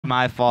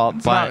my fault.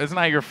 It's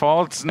not your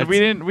fault. We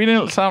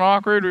didn't sound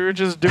awkward. We were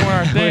just doing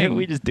our thing.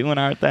 We just doing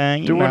our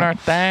thing. Doing our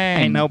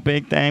thing. Ain't no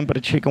big thing but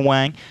a chicken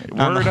wang.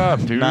 Word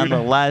up, dude.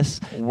 Nonetheless.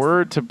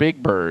 Word to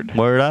Big Bird.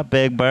 Word up,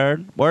 Big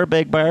Bird. Word,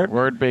 Big Bird.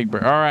 Word, Big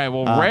Bird. All right.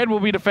 Well, Red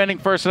will be defending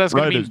first, so that's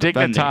going to be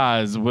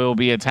Dignitas will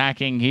be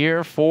attacking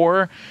here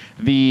for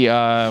the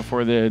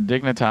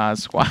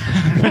Dignitas squad.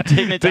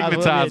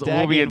 Dignitas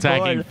will be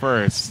attacking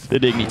first. The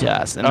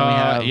Dignitas. And then we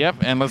have yep.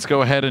 And let's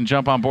go ahead and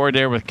jump on board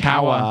there with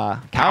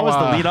Kawa. Kawa's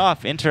the lead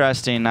off.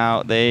 Interesting.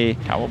 Now they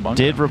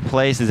did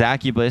replace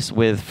Zacubus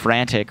with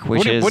Frantic,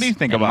 which is, what do you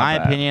think about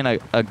that? In my opinion,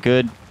 a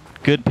good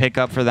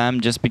pickup for them,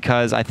 just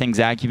because I think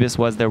Zacubus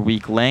was their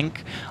weak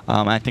link.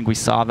 I think we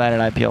saw that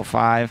at IPL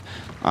 5.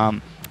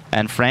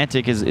 And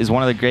Frantic is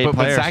one of the great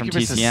players from TCM.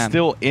 Zacubus is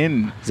still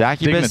in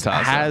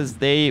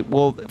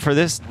Dignitas. For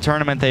this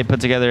tournament, they put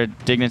together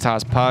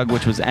Dignitas Pug,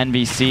 which was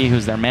NVC,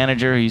 who's their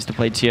manager, who used to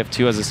play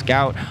TF2 as a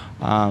scout.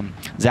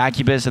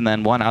 Zacubus, and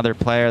then one other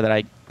player that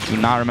I do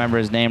not remember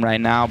his name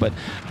right now, but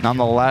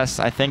nonetheless,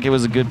 I think it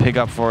was a good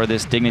pickup for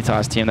this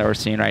Dignitas team that we're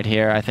seeing right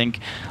here. I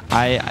think,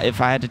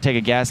 if I had to take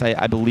a guess,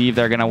 I believe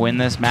they're going to win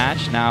this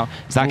match. Now,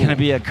 it's not going to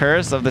be a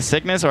curse of the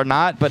sickness or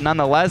not, but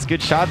nonetheless,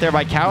 good shot there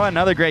by Kawa.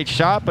 Another great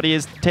shot, but he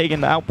is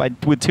taken out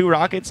with 2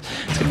 rockets.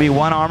 It's going to be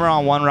 1 armor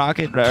on 1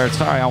 rocket, or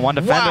sorry, on 1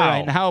 defender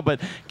right now,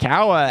 but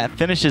Kawa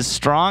finishes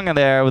strong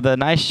there with a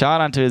nice shot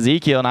onto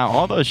Ezekiel. Now,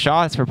 all those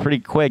shots were pretty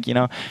quick, you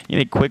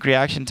need quick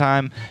reaction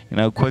time,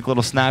 quick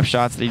little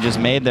snapshots that he just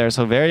made there.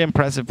 So very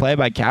impressive play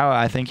by Kawa.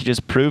 I think he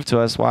just proved to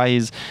us why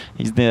he's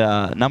the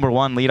 #1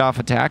 leadoff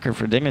attacker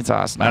for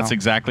Dignitas now. That's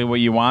exactly what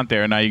you want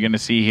there. Now you're going to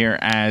see here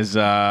as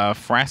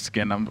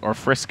Fraskin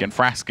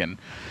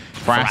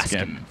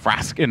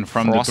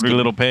from the 3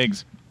 Little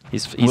Pigs.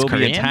 He's will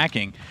Korean? Be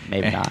attacking.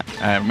 Maybe not.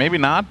 Maybe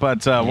not,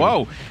 but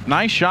whoa.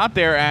 Nice shot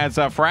there as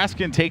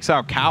Fraskin takes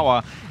out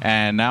Kawa.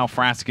 And now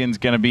Fraskin's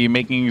going to be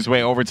making his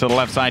way over to the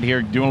left side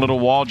here, doing a little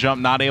wall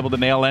jump, not able to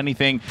nail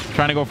anything,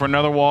 trying to go for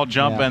another wall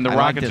jump, and the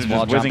rockets are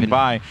just whizzing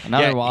by.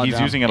 He's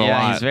using it a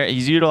lot.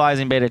 He's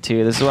utilizing Beta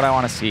 2. This is what I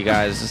want to see,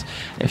 guys.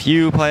 If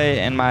you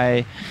play in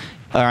our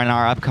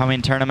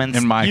upcoming tournaments,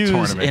 in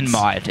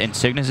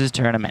Cygnus'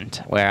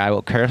 tournament, where I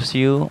will curse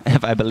you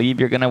if I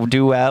believe you're going to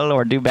do well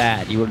or do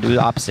bad. You will do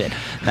the opposite.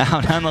 Now,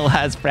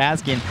 nonetheless,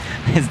 Fraskin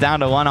is down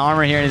to 1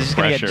 armor here, and he's just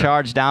going to get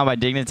charged down by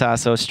Dignitas.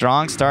 So a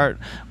strong start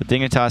with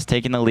Dignitas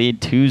taking the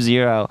lead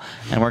 2-0,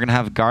 and we're going to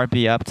have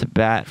Garpy up to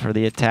bat for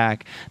the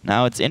attack.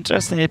 Now, it's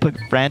interesting they put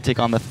Frantic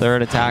on the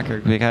 3rd attacker,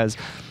 because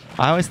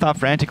I always thought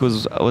Frantic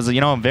was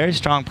a very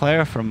strong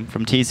player from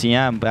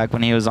TCM back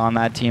when he was on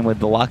that team with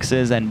the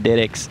Luxes and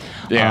Didix.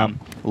 Yeah.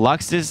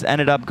 Luxes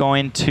ended up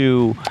going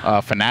to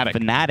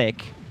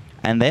Fnatic,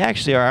 and they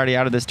actually are already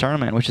out of this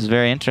tournament, which is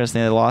very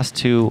interesting. They lost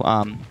to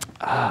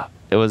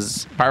it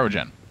was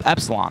Pyrogen.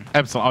 Epsilon.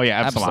 Oh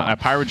yeah, Epsilon.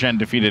 Pyrogen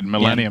defeated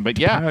Millennium, but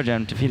yeah.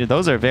 Pyrogen defeated.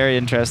 Those are very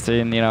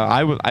interesting.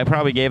 I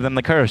probably gave them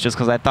the curse just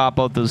because I thought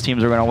both those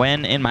teams were going to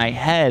win. In my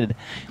head,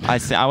 I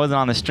wasn't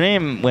on the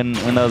stream when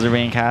those were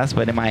being cast,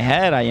 but in my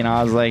head, I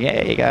was like,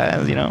 hey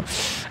guys,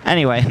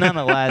 Anyway,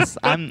 nonetheless,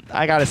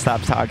 I got to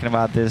stop talking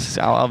about this.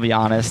 I'll be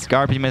honest.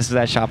 Garpy misses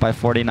that shot by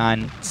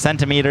 49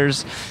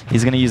 centimeters.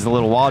 He's going to use the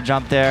little wall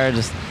jump there.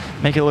 Just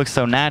make it look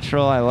so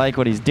natural. I like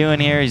what he's doing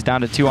here. He's down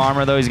to 2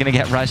 armor, though. He's going to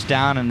get rushed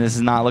down, and this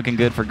is not looking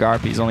good for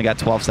Garpy. He's only got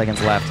 12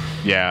 seconds left.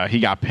 Yeah, he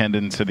got pinned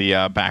into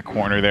the back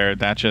corner there.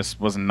 That just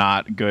was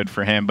not good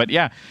for him. But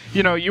yeah,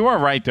 you are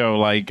right, though.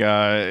 Like,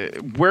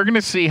 we're going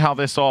to see how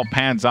this all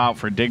pans out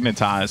for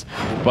Dignitas.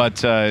 But,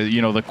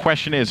 the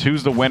question is,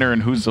 who's the winner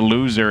and who's the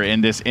loser in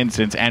this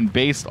instance? And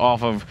based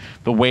off of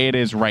the way it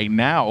is right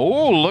now,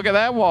 oh, look at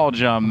that wall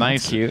jump.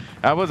 Nice. That's cute.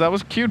 That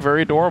was cute.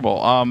 Very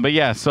adorable. But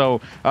yeah,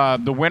 so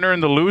the winner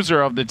and the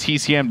loser of the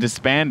TCM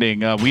disbanding,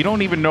 we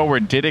don't even know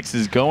where Didix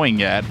is going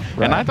yet.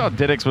 Right. And I thought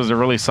Didix was a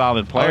really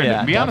solid player. Oh,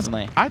 yeah, to be honest,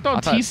 I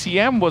thought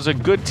TCM was a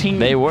good team.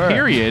 They were.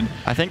 Period.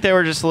 I think they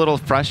were just a little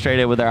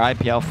frustrated with their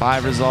IPL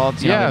 5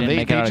 results.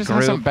 They just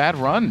had some bad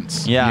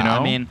runs. Yeah,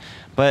 I mean,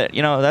 but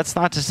that's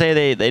not to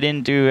say they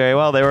didn't do very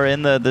well. They were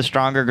in the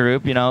stronger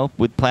group,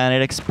 with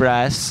Planet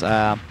Express.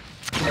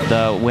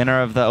 The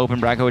winner of the open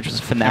bracket, which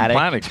was Fnatic. And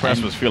Planet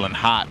Express was feeling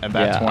hot at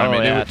that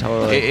tournament. Oh, yeah,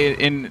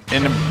 totally.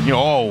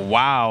 Oh,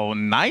 wow.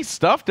 Nice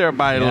stuff there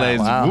by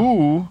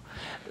Levu.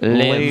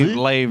 Levu.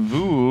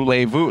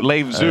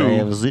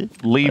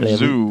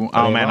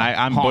 Oh, man,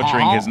 I'm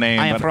butchering his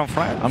name. I am from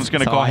France. I'm just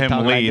going to call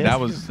him Lee.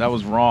 That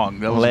was wrong.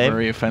 That was a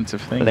very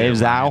offensive thing.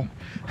 Lev.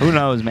 Who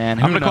knows,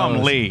 man? I'm going to call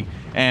him Lee.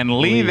 And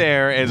Lee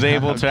there is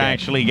able to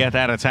actually get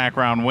that attack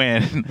round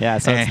win. Yeah,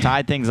 so it's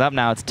tied things up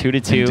now. It's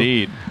 2-2.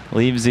 Indeed.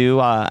 Lev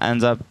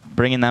ends up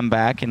bringing them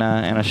back in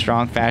a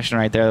strong fashion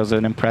right there. That was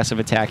an impressive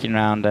attacking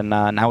round. And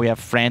now we have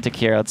Frantic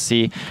here. Let's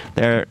see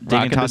their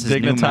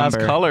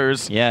Dignitas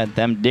colors. Yeah,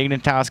 them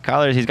Dignitas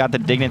colors. He's got the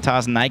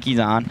Dignitas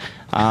Nikes on.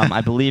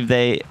 I believe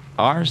they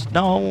are.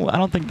 No, I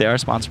don't think they are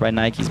sponsored by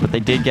Nikes, but they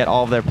did get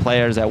all of their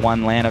players at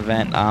one LAN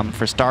event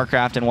for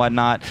StarCraft and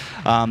whatnot.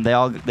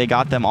 They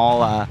got them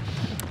all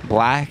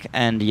black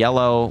and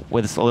yellow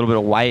with a little bit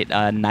of white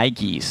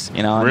Nikes.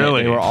 You know, and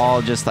really? they were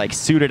all just like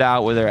suited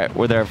out with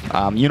their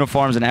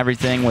uniforms and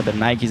everything with the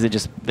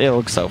Nikes. They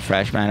look so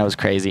fresh, man. It was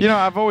crazy. You know,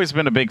 I've always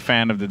been a big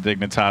fan of the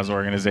Dignitas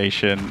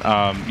organization.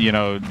 You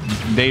know,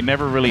 they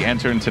never really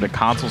entered into the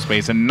console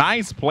space. A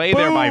nice play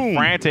there by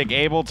Frantic,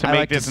 able to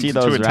make this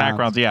into 2 attack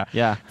rounds.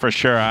 Yeah, for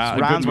sure.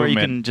 Rounds where you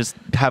can just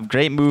have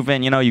great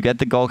movement. You know, you get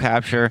the goal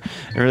capture.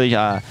 It really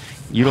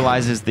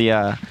utilizes the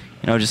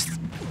you know, just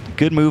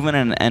good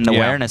movement and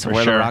awareness of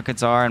where the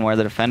rockets are and where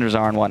the defenders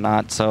are and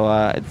whatnot.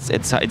 So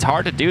it's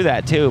hard to do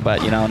that too.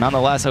 But you know,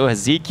 nonetheless,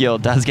 Ezekiel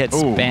does get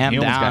spammed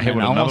down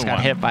and almost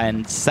got hit by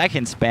a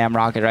second spam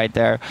rocket right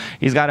there.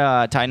 He's got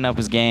to tighten up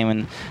his game,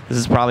 and this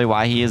is probably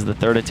why he is the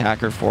 3rd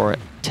attacker for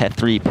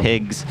T3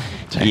 Pigs.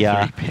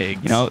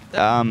 Pigs. You know,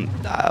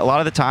 a lot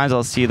of the times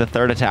I'll see the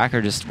 3rd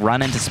attacker just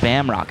run into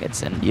spam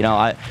rockets, and you know,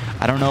 I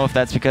don't know if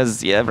that's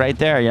because right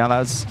there, you know, that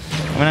was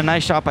a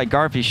nice shot by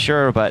Garpy,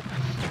 sure, but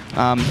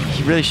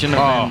he really shouldn't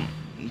have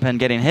been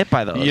getting hit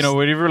by those. You know,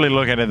 when you really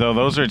look at it, though,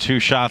 those are 2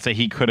 shots that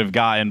he could have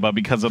gotten, but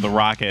because of the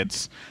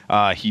rockets,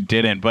 he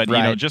didn't. But, you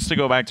know, just to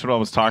go back to what I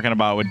was talking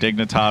about with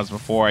Dignitas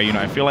before, you know,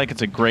 I feel like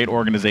it's a great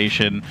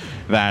organization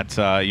that,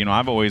 you know,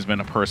 I've always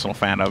been a personal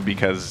fan of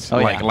because,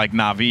 like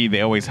Na'Vi,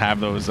 they always have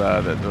those,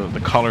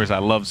 the colors I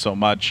love so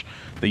much.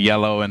 The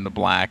yellow and the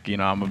black, you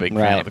know, I'm a big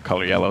fan of the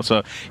color yellow.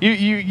 So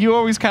you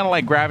always kind of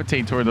like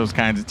gravitate toward those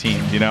kinds of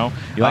teams, you know.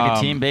 You like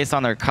a team based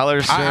on their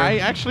colors, sir? I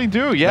actually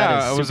do.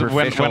 Yeah, it was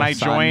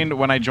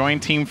when I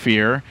joined Team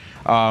Fear.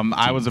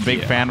 I was a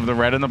big fan of the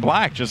red and the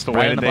black, just the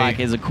way that the black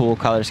is a cool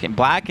color scheme.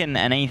 Black and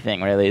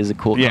anything really is a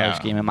cool color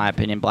scheme in my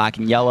opinion. Black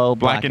and yellow,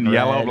 black and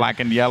yellow, red. Black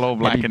and yellow,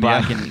 black and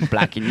black yellow, and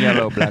black and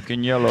yellow, black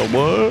and yellow.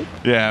 What?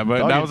 Yeah,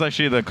 but that was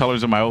actually the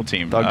colors of my old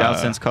team. Dogged out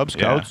since Cub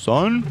Scouts,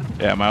 son.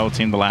 Yeah, my old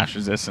team, the Last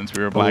Resistance,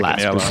 we were black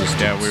and yellow.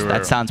 Yeah, we were.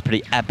 That sounds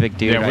pretty epic,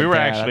 dude. Yeah, we were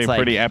there. actually That's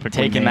pretty like epic.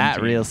 Taking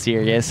that real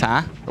serious,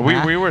 huh?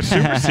 We were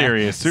super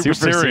serious, super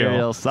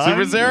serial, son.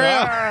 super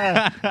serial.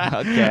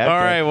 Okay. All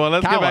right, well,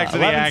 let's get back to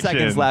the 11 action.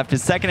 seconds left.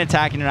 His 2nd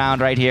attacking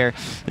round right here.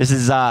 This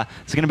is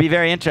it's going to be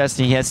very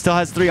interesting. He still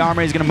has 3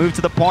 armor. He's going to move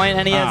to the point,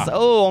 and he has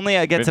only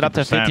gets 50%. It up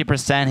to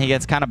 50%. He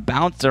gets kind of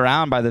bounced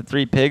around by the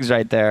 3 pigs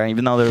right there,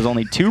 even though there was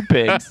only 2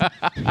 pigs.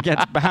 He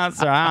gets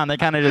bounced around. They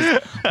kind of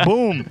just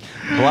boom,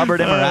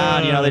 blubbered him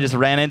around. You know, they just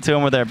ran into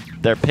him with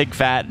their pig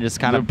fat and just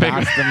kind of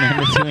bounced them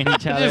in between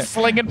each other. Just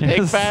slinging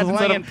pig fat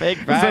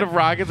instead of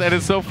rockets, and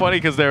it's so funny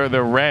because they're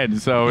red,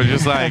 so it's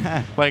just like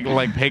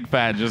pig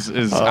fat just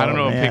is. I don't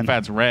know if pig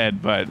fat's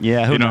red, but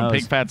yeah, who knows?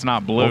 Pig fat's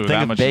not blue. Well,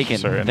 think of bacon.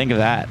 Think of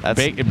that. That's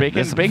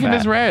bacon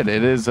is red.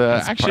 It is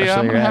actually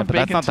I'm gonna have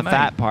bacon that's not tonight. the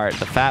fat part.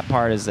 The fat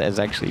part is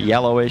actually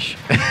yellowish.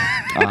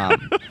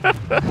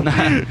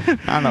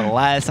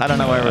 Nonetheless, I don't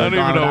know where we're going.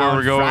 I don't even know where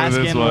we're going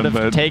with this one. Would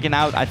have taken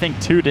out, I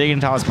think, 2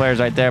 Dignitas players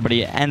right there, but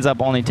he ends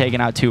up only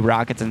taking out 2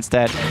 rockets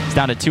instead. He's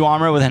down to 2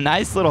 armor with a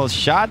nice little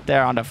shot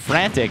there onto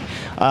Frantic.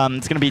 It's going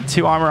to be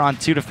 2 armor on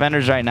 2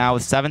 defenders right now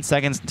with 7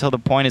 seconds until the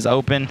point is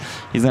open.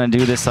 He's going to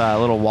do this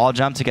little wall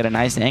jump to get a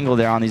nice angle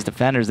there on these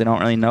defenders. They don't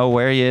really know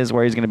where he is,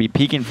 where he's going to be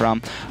peeking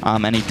from,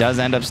 and he does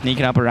end up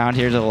sneaking up around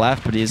here to the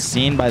left, but he's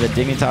seen by the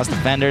Dignitas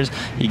defenders.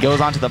 He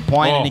goes onto the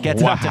point, and he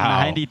gets it up to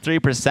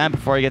 93%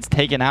 before he gets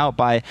taken out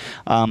by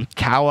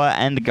Kawa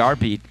and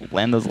Garpy,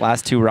 land those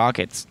last 2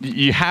 rockets.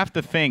 You have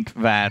to think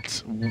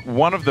that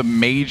one of the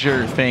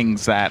major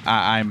things that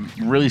I'm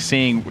really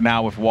seeing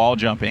now with wall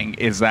jumping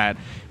is that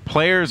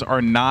players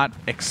are not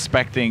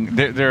expecting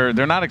they're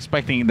not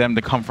expecting them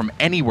to come from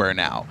anywhere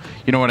now.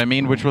 You know what I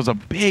mean? Which was a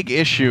big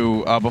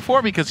issue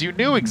before because you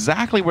knew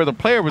exactly where the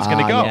player was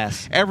going to go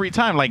every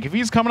time. Like if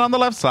he's coming on the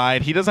left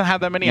side, he doesn't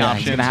have that many options.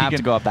 He's going to have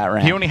to go up that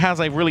ramp. He only has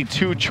like really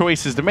 2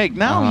 choices to make.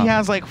 Now he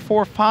has like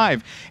 4 or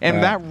 5,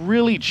 and that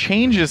really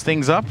changes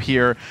things up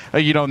here.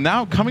 You know,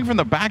 now coming from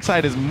the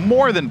backside is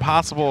more than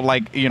possible.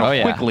 Like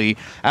quickly,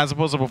 as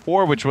opposed to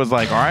before, which was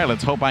like, all right,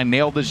 let's hope I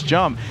nail this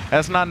jump.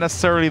 That's not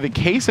necessarily the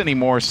case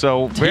anymore.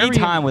 So tea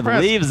time with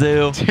Leave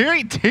Zoo.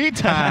 Tea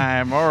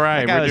time. All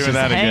right, we're doing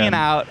that again. Hanging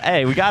out.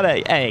 Hey, we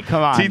gotta. Hey,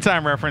 come on. Tea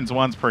time reference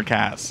once per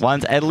cast.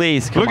 Once at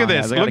least. Look at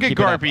this. Look at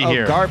Garpy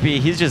here. Garpy,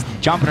 he's just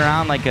jumping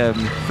around like a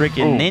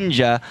freaking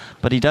ninja,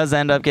 but he does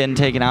end up getting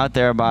taken out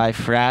there by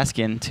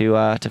Fraskin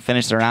to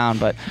finish the round.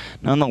 But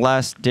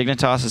nonetheless,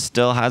 Dignitas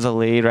still has a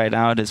lead right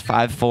now. It is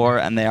 5-4,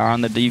 and they are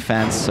on the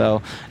defense.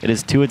 So it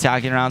is 2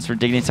 attacking rounds for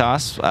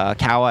Dignitas.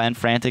 Kawa and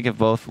Frantic have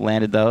both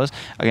landed those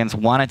against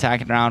 1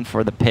 attacking round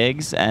for the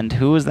Pigs. And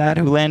who was that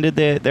who landed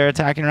their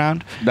attacking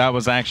round? That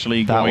was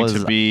actually going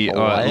to be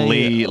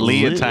Lee.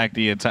 Lee attacked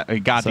the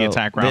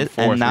attack round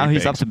for and now he's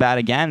pigs. up to bat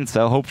again.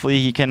 So hopefully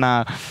he can,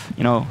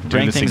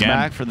 bring things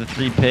back for the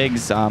 3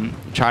 pigs.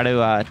 Try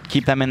to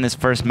keep them in this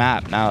first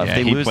map. Now, if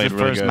they lose the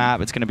first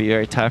map, it's going to be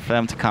very tough for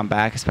them to come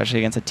back, especially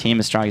against a team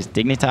as strong as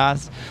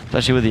Dignitas,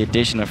 especially with the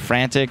addition of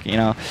Frantic.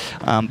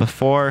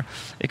 Before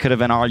it could have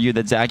been argued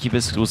that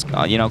Zacubus was,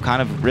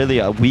 kind of really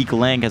a weak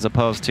link as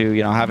opposed to,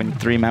 having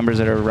 3 members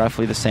that are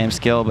roughly the same skill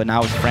skill, but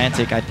now with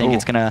Frantic, I think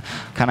it's going to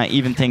kind of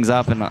even things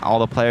up, and all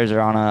the players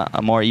are on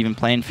a more even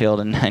playing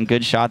field. And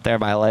good shot there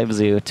by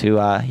Leibzu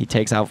to he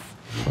takes out.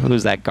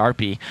 Who's that?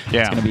 Garpy.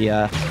 Yeah. It's going to be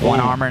a one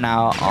armor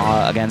now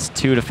against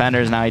 2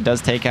 defenders. Now he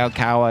does take out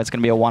Kawa. It's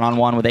going to be a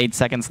one-on-one with 8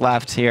 seconds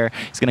left here.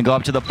 He's going to go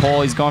up to the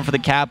pole. He's going for the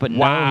cap, but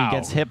no, he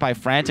gets hit by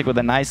Frantic with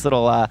a nice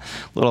little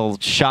little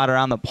shot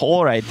around the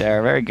pole right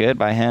there. Very good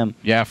by him.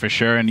 Yeah, for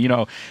sure. And, you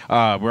know,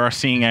 we're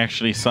seeing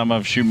actually some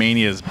of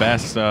Shootmania's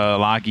best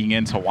logging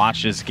in to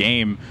watch this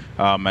game.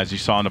 As you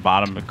saw on the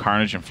bottom,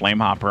 Carnage and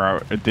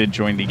Flamehopper did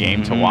join the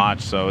game to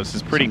watch, so this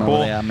is pretty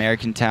cool.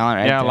 American talent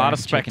right there. A lot of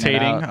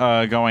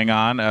spectating going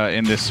on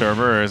in this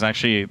server. There's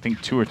actually, I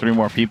think, 2 or 3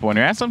 more people in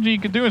here. That's something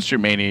you could do in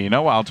Shootmania. You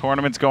know, while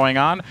tournament's going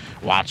on,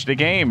 watch the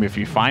game. If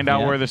you find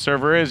out where the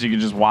server is, you can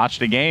just watch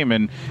the game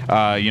and,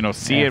 you know,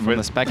 see it from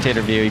the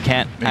spectator view. You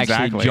can't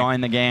actually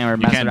join the game or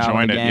mess around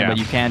with the game, but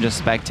you can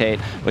just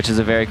spectate, which is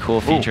a very cool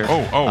feature.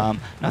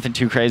 Nothing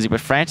too crazy, but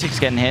Frantic's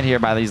getting hit here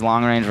by these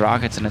long-range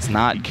rockets, and it's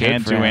not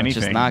good for him. It's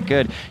just not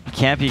good. You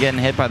can't be getting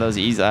hit by those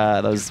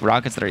those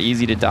rockets that are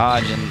easy to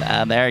dodge,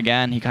 and there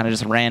again, he kind of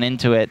just ran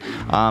into it.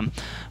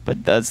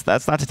 But that's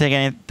not to take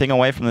anything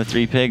away from the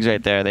 3 pigs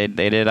right there.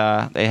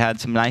 They had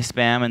some nice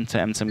spam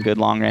and some good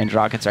long range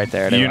rockets right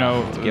there.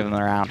 To give them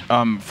the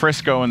round.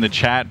 Frisco in the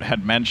chat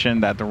had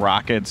mentioned that the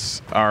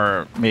rockets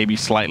are maybe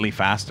slightly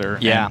faster.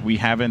 Yeah,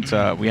 and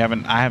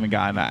I haven't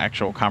gotten an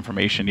actual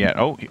confirmation yet.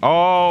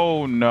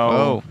 Oh no.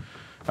 Oh.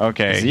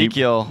 Okay.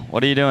 Ezekiel,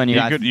 what are you doing? You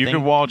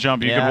could wall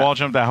jump. You could wall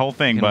jump that whole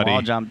thing, buddy.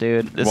 Wall jump,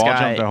 dude. This wall guy,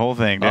 jump the whole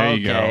thing. There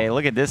you go. Okay,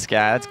 look at this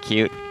guy. That's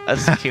cute.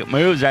 That's cute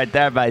moves right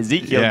there by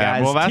Ezekiel,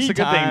 guys. Well, that's the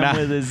good thing. Now,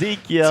 with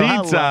Ezekiel.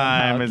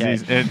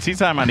 Tea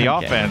time on the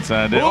offense.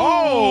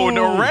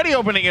 Already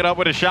opening it up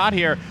with a shot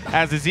here,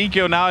 as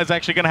Ezekiel now is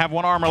actually going to have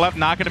 1 armor left.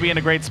 Not going to be in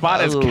a great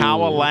spot as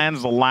Kawa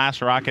lands the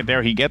last rocket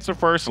there. He gets the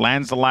first,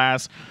 lands the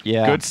last.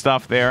 Yeah. Good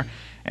stuff there.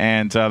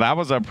 And that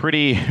was a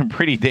pretty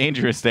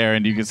dangerous there,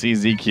 and you can see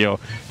Ezekiel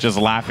just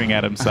laughing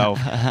at himself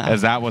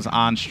as that was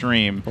on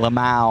stream.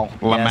 Lamau.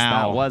 Yes,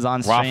 that was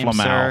on stream,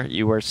 sir.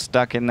 You were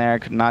stuck in there,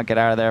 could not get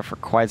out of there for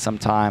quite some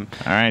time.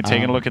 All right,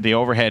 taking a look at the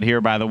overhead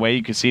here, by the way,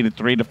 you can see the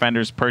 3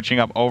 defenders perching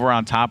up over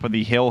on top of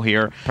the hill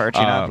here.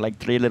 Perching up like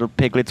 3 little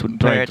piglets would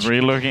perch.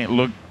 3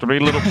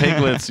 little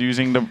piglets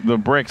using the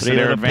bricks to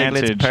their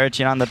advantage. Piglets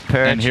perching on the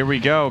perch. And here we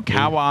go,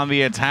 Kawa on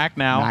the attack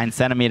now.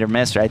 9-centimeter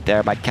miss right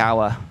there by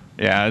Kawa.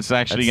 Yeah, it's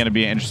actually going to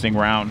be an interesting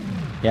round.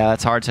 Yeah,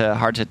 that's hard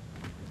to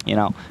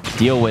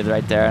deal with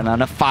right there. And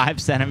on a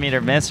 5-centimeter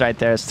miss right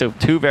there. So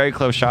 2 very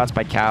close shots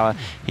by Kawa.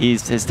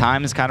 His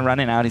time is kind of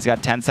running out. He's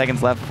got 10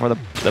 seconds left before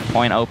the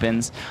point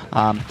opens.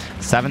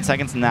 7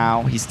 seconds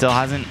now. He still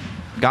hasn't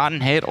gotten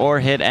hit or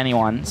hit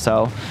anyone.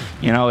 So,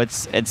 you know,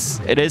 it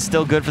is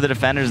still good for the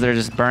defenders. They're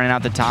just burning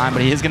out the time.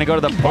 But he is going to go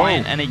to the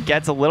point, and he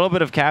gets a little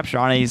bit of capture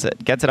on it. He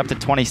gets it up to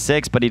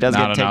 26, but he does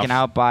get taken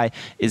out by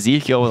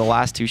Ezekiel with the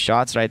last 2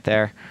 shots right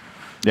there.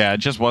 Yeah, it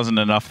just wasn't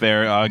enough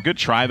there. Good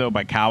try, though,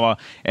 by Kawa.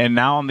 And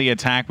now on the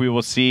attack, we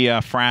will see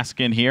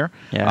Fraskin here.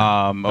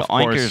 Yeah. The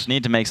Oinkers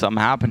need to make something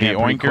happen here. The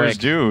Oinkers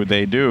do.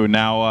 They do.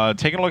 Now,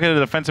 taking a look at the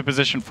defensive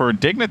position for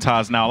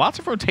Dignitas now, lots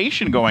of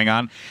rotation going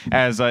on,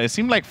 as it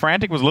seemed like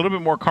Frantic was a little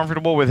bit more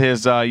comfortable with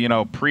his,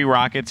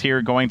 pre-rockets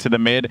here going to the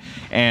mid.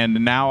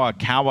 And now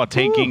Kawa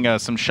taking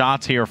some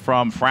shots here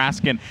from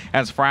Fraskin,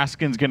 as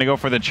Fraskin's going to go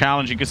for the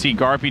challenge. You can see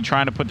Garpy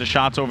trying to put the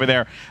shots over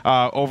there,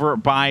 over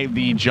by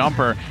the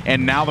jumper.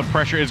 And now the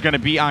pressure is going to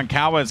be on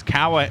Kawa, as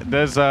Kawa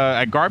does,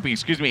 Garpy,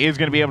 is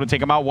going to be able to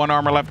take him out. 1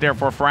 armor left there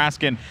for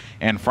Fraskin,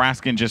 and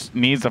Fraskin just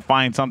needs to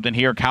find something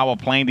here. Kawa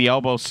playing the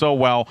elbow so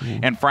well,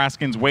 and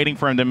Fraskin's waiting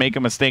for him to make a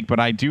mistake,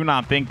 but I do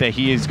not think that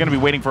he is going to be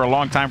waiting for a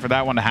long time for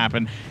that one to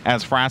happen,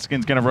 as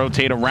Fraskin's going to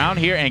rotate around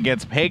here and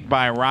gets pegged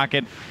by a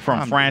rocket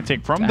from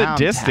Frantic from the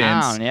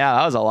distance. Yeah,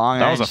 that was a long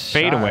That was a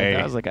fadeaway.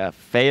 That was like a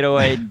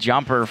fadeaway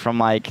jumper from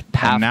like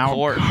half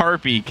court. Now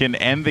Garpy can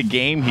end the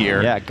game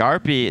here. Yeah,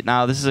 Garpy.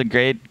 Now this is a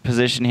great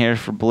position here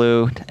for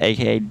Blue,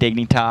 aka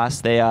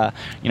Dignitas. They,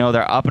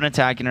 they're up and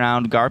attacking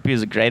around. Garpy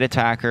is a great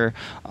attacker.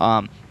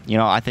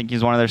 I think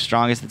he's one of their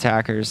strongest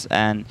attackers,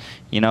 and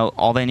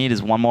all they need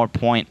is 1 more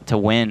point to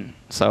win.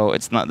 So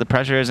it's not, the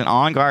pressure isn't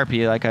on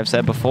Garpy, like I've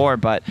said before,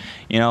 but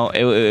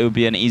it would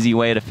be an easy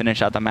way to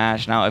finish out the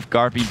match. Now, if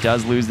Garpy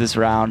does lose this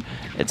round,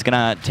 it's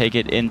gonna take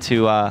it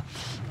into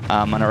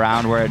on a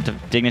round where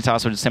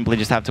Dignitas would simply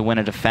just have to win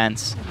a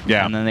defense,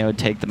 and then they would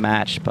take the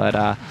match.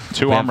 But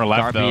 2 armor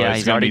left, Garpy, though.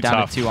 He's already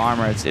down to 2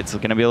 armor. It's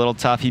going to be a little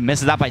tough. He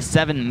misses out by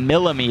 7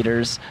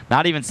 millimeters,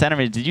 not even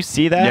centimeters. Did you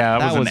see that? Yeah,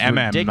 that was an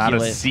ridiculous. MM, not a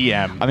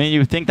CM. I mean, you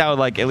would think that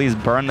would at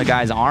least burn the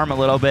guy's arm a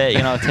little bit,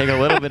 take a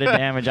little bit of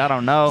damage. I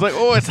don't know. It's like,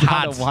 oh, it's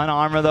hot. 1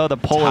 armor, though. The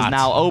pole is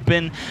now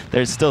open.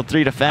 There's still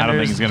 3 defenders. I don't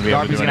think he's going to be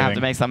able to do anything. Garpy's going to have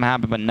to make something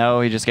happen, but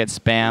no, he just gets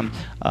spammed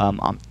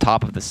on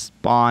top of the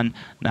spawn.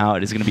 Now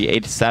it is going to be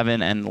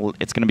 8-7, and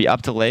it's going to be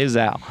up to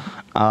Leibzu.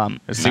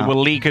 Let's see what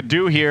Lee could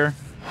do here.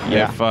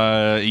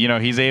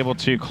 If he's able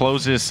to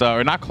close this,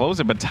 or not close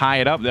it, but tie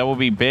it up, that will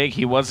be big.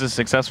 He was a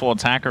successful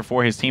attacker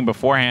for his team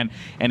beforehand,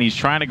 and he's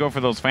trying to go for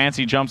those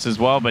fancy jumps as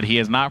well, but he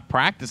has not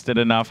practiced it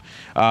enough.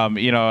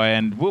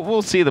 And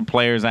we'll see the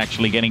players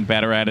actually getting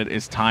better at it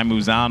as time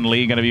moves on.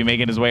 Lee going to be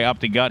making his way up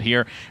to gut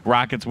here.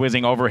 Rockets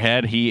whizzing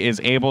overhead. He is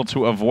able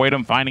to avoid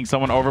him, finding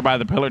someone over by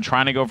the pillar,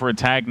 trying to go for a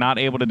tag, not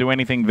able to do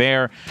anything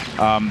there.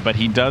 But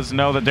he does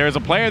know that there's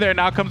a player there.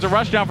 Now comes a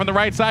rush down from the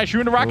right side,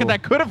 shooting a rocket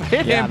that could have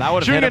hit him. That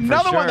would have shooting hit him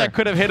another one that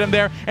could have hit him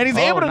there. And he's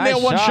able to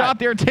nail one shot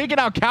there, taking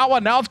out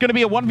Kawa. Now it's going to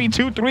be a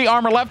 1v2, 3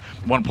 armor left.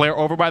 One player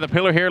over by the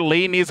pillar here.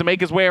 Lee needs to make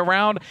his way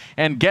around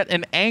and get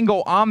an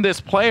angle on this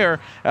player.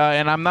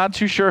 And I'm not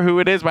too sure who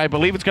it is, but I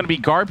believe it's going to be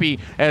Garpy.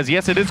 As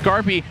yes, it is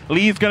Garpy.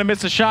 Lee's going to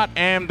miss a shot,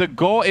 and the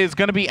goal is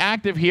going to be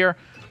active here.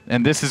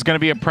 And this is going to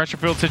be a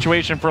pressure-filled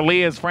situation for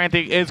Lee, as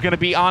Frantic is going to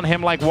be on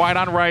him like white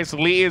on rice.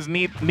 Lee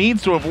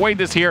needs to avoid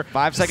this here.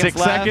 5 seconds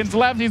 6 seconds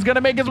left. He's going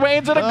to make his way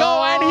into the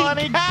goal, and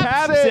he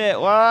caps it.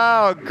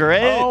 Wow,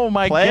 great. Oh,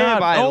 my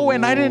God. Oh,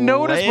 and I didn't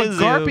notice when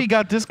Garpy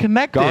got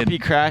disconnected.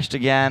 Garpy crashed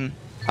again.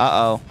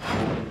 Uh-oh.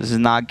 This is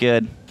not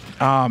good.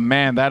 Oh,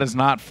 man, that is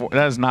not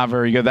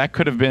very good. That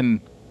could have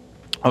been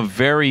a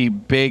very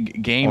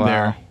big game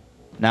there.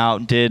 Now,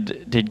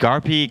 did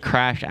Garpy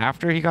crash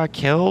after he got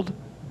killed?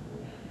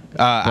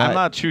 I'm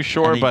not too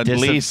sure, but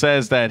Lee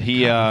says that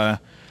he did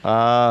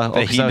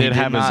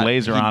have his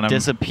laser on him.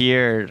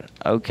 Disappeared.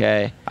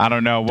 Okay. I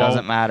don't know. Well,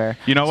 doesn't matter.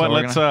 You know what?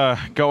 Let's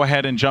go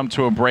ahead and jump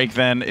to a break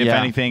then, if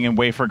anything, and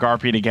wait for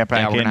Garpy to get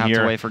back in here. We're gonna have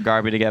to wait for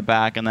Garpy to get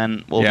back, and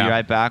then we'll be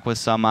right back with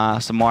some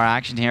more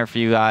action here for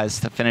you guys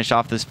to finish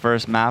off this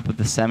first map of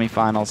the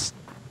semifinals.